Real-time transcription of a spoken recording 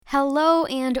Hello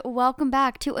and welcome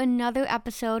back to another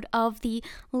episode of the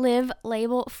Live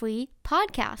Label Free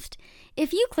podcast.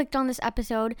 If you clicked on this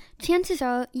episode, chances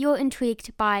are you're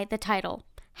intrigued by the title.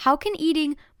 How can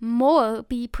eating more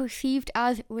be perceived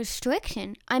as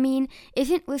restriction? I mean,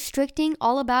 isn't restricting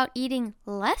all about eating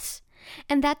less?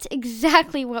 And that's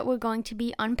exactly what we're going to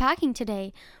be unpacking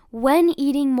today. When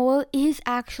eating more is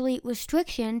actually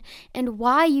restriction and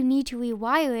why you need to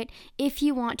rewire it if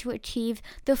you want to achieve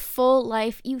the full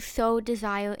life you so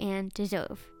desire and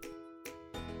deserve.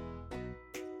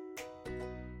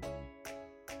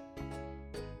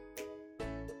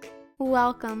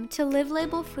 Welcome to Live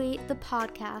Label Free, the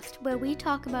podcast where we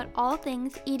talk about all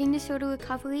things eating disorder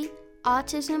recovery,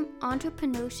 autism,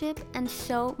 entrepreneurship, and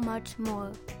so much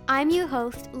more. I'm your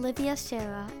host, Livia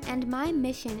Sarah, and my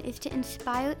mission is to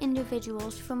inspire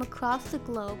individuals from across the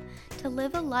globe to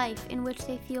live a life in which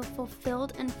they feel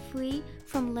fulfilled and free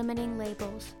from limiting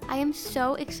labels. I am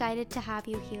so excited to have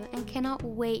you here and cannot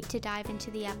wait to dive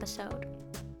into the episode.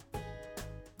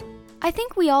 I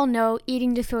think we all know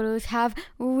eating disorders have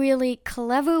really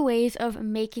clever ways of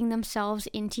making themselves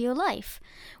into your life.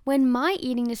 When my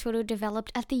eating disorder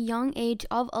developed at the young age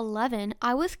of 11,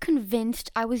 I was convinced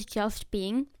I was just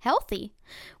being healthy.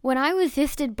 When I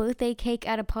resisted birthday cake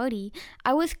at a party,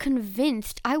 I was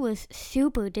convinced I was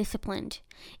super disciplined.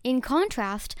 In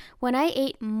contrast, when I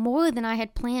ate more than I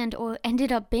had planned or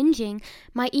ended up binging,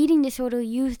 my eating disorder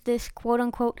used this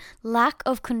quote-unquote lack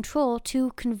of control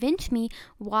to convince me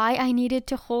why I needed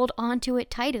to hold on to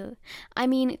it tighter. I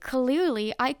mean,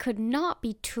 clearly I could not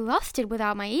be trusted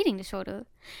without my eating disorder.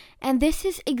 And this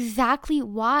is exactly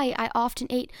why I often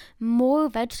ate more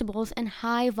vegetables and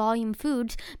high-volume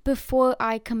foods before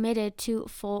I committed to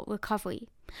full recovery,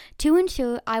 to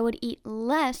ensure I would eat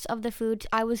less of the foods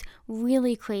I was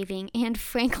really craving and,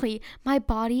 frankly, my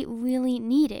body really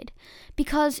needed.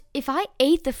 Because if I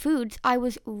ate the foods I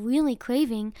was really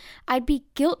craving, I'd be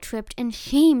guilt-tripped and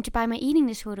shamed by my eating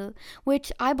disorder,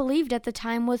 which I believed at the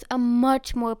time was a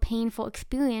much more painful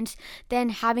experience than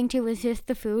having to resist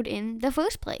the food in the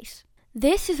first place.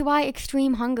 This is why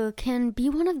extreme hunger can be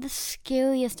one of the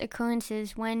scariest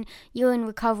occurrences when you're in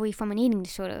recovery from an eating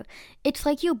disorder. It's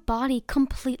like your body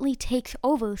completely takes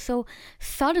over, so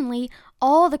suddenly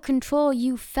all the control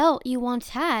you felt you once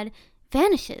had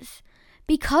vanishes.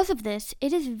 Because of this,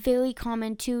 it is very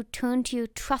common to turn to your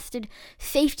trusted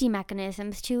safety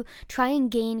mechanisms to try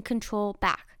and gain control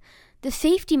back. The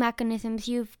safety mechanisms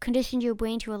you've conditioned your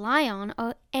brain to rely on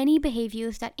are any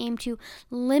behaviors that aim to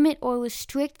limit or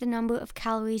restrict the number of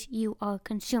calories you are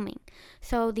consuming.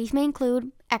 So these may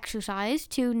include exercise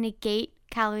to negate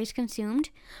calories consumed,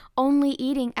 only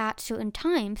eating at certain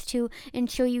times to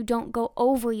ensure you don't go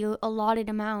over your allotted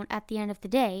amount at the end of the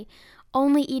day,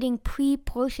 only eating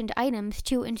pre-portioned items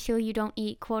to ensure you don't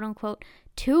eat quote-unquote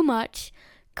too much,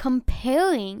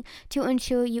 comparing to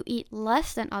ensure you eat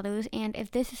less than others. And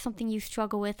if this is something you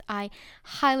struggle with, I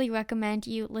highly recommend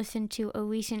you listen to a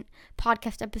recent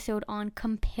podcast episode on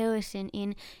comparison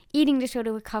in eating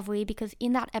disorder recovery, because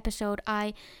in that episode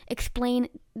I explain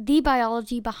the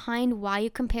biology behind why you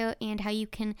compare and how you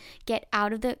can get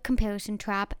out of the comparison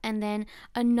trap. And then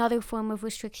another form of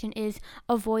restriction is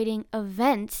avoiding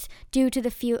events due to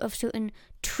the fear of certain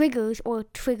triggers or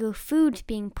trigger foods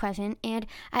being present, and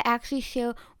I actually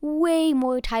share way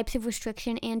more types of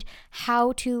restriction and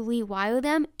how to rewire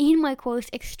them in my course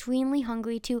Extremely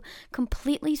Hungry to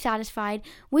Completely Satisfied,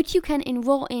 which you can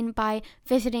enroll in by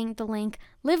visiting the link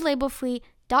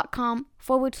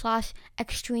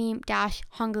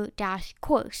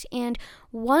livelabelfree.com/extreme-hunger-course. And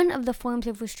one of the forms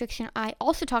of restriction I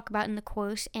also talk about in the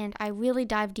course, and I really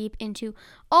dive deep into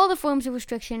all the forms of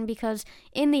restriction because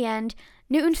in the end,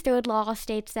 Newton's third law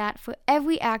states that for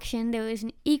every action there is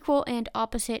an equal and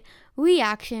opposite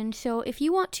reaction. So if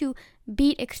you want to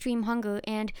beat extreme hunger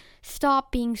and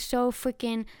stop being so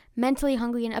freaking mentally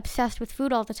hungry and obsessed with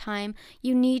food all the time,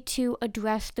 you need to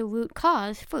address the root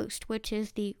cause first, which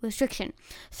is the restriction.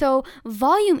 So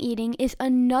volume eating is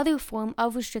another form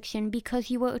of restriction because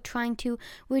you are trying to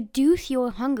reduce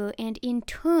your hunger and in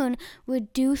turn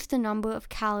reduce the number of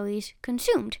calories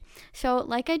consumed. So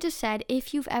like I just said,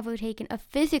 if you've ever taken a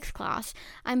physics class,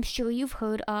 I'm sure you've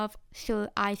heard of Sir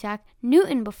Isaac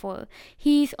Newton before.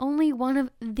 He's only one of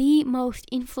the most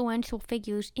influential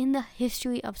figures in the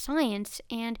history of science.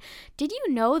 And did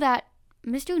you know that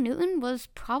Mr. Newton was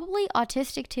probably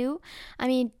autistic too? I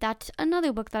mean, that's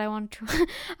another book that I want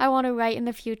to write in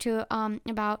the future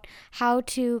about how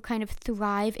to kind of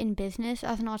thrive in business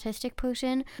as an autistic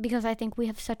person, because I think we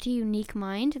have such a unique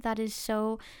mind that is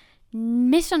so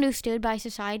misunderstood by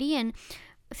society, and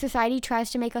society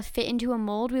tries to make us fit into a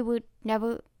mold we would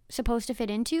never supposed to fit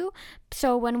into.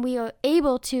 So when we are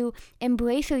able to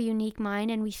embrace our unique mind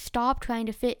and we stop trying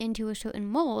to fit into a certain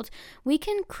mold, we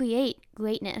can create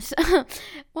greatness.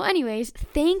 Well, anyways,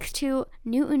 thanks to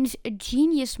Newton's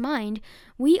genius mind,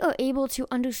 we are able to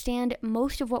understand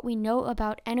most of what we know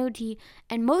about energy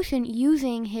and motion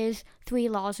using his 3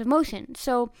 laws of motion.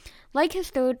 So, like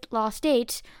his 3rd law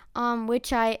states,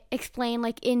 which I explain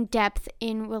like in depth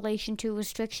in relation to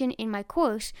restriction in my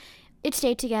course, it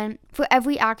states again, for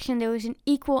every action there is an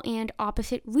equal and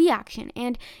opposite reaction.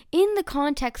 And in the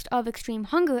context of extreme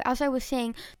hunger, as I was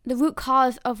saying, the root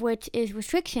cause of which is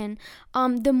restriction,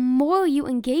 the more you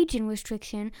engage in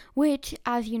restriction, which,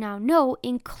 as you now know,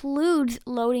 includes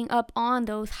loading up on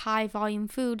those high volume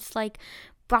foods like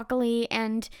broccoli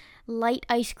and light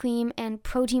ice cream and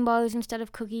protein bars instead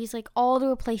of cookies, like all the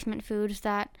replacement foods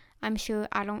that I'm sure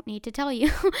I don't need to tell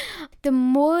you. The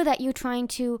more that you're trying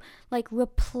to like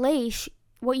replace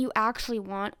what you actually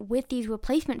want with these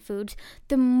replacement foods,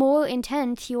 the more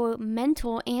intense your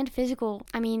mental and physical,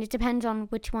 I mean, it depends on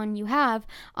which one you have,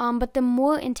 but the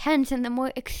more intense and the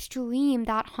more extreme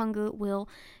that hunger will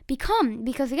become.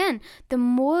 Because again, the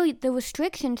more the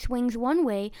restriction swings one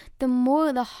way, the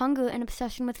more the hunger and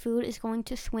obsession with food is going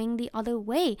to swing the other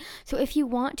way. So if you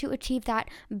want to achieve that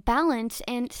balance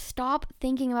and stop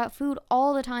thinking about food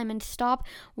all the time and stop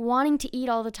wanting to eat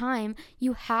all the time,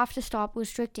 you have to stop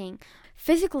restricting.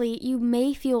 Physically, you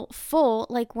may feel full,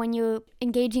 like when you're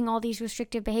engaging all these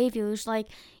restrictive behaviors, like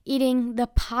eating the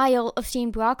pile of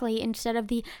steamed broccoli instead of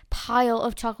the pile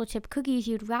of chocolate chip cookies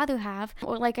you'd rather have,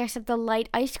 or like I said, the light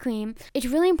ice cream. It's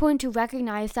really important to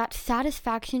recognize that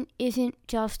satisfaction isn't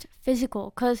just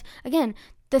physical, because again,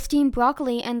 the steamed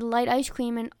broccoli and the light ice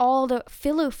cream and all the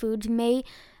filler foods may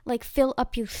like fill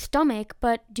up your stomach,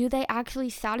 but do they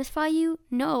actually satisfy you?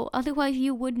 No, otherwise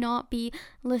you would not be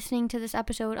listening to this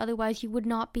episode. Otherwise you would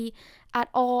not be at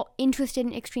all interested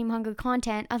in extreme hunger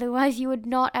content. Otherwise you would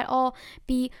not at all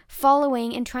be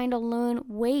following and trying to learn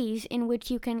ways in which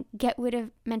you can get rid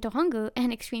of mental hunger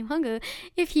and extreme hunger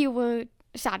if you were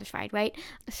satisfied, right?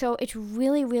 So it's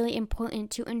really, really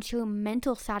important to ensure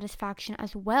mental satisfaction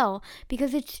as well,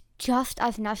 because it's just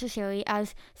as necessary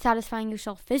as satisfying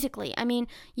yourself physically. I mean,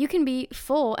 you can be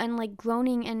full and like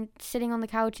groaning and sitting on the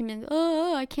couch and being,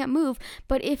 oh, I can't move.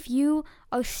 But if you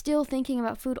are still thinking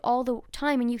about food all the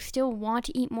time and you still want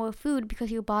to eat more food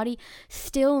because your body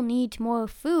still needs more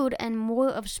food and more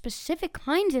of specific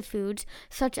kinds of foods,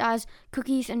 such as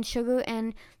cookies and sugar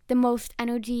and the most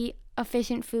energy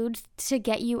efficient foods to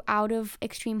get you out of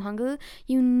extreme hunger,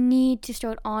 you need to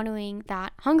start honoring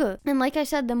that hunger. And like I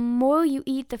said, the more you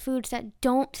eat the foods that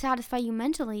don't satisfy you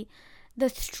mentally, the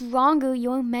stronger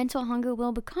your mental hunger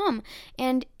will become.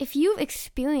 And if you've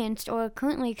experienced or are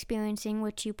currently experiencing,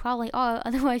 which you probably are,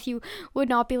 otherwise you would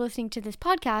not be listening to this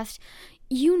podcast,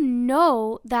 you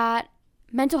know that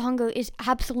mental hunger is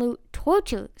absolute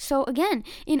torture. So again,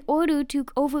 in order to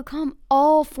overcome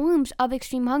all forms of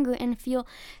extreme hunger and feel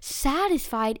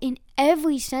satisfied in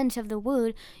every sense of the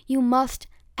word, you must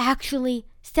actually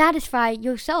satisfy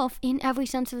yourself in every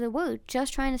sense of the word.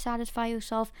 Just trying to satisfy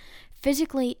yourself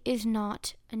physically is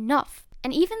not enough.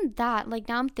 And even that, like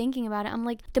now I'm thinking about it, I'm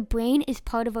like, the brain is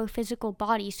part of our physical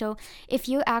body. So if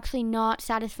you're actually not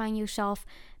satisfying yourself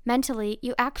mentally,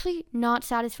 you're actually not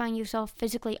satisfying yourself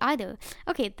physically either.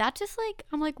 Okay, that's just like,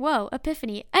 I'm like, whoa,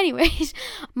 epiphany. Anyways,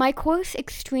 my course,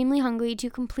 Extremely Hungry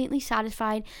to Completely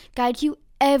Satisfied, guides you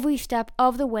every step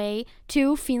of the way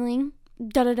to feeling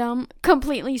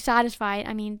completely satisfied.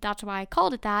 I mean, that's why I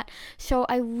called it that. So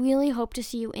I really hope to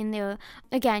see you in there.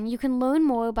 Again, you can learn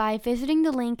more by visiting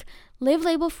the link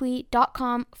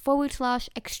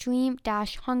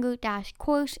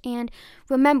livelabelfree.com/extreme-hunger-course. And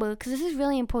remember, because this is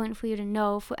really important for you to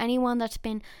know, for anyone that's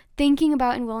been thinking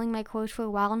about enrolling my course for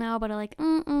a while now, but are like,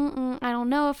 I don't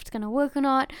know if it's going to work or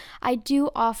not, I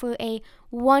do offer a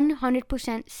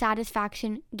 100%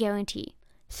 satisfaction guarantee.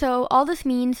 So all this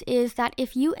means is that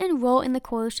if you enroll in the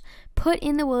course, put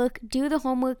in the work, do the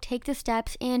homework, take the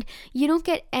steps, and you don't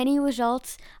get any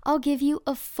results, I'll give you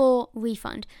a full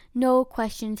refund. No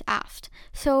questions asked.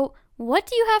 So what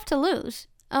do you have to lose?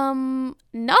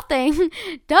 Nothing.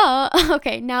 Duh.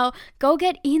 Okay, now go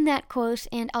get in that course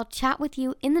and I'll chat with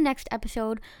you in the next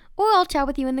episode, or I'll chat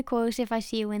with you in the course if I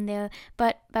see you in there.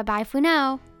 But bye-bye for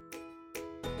now.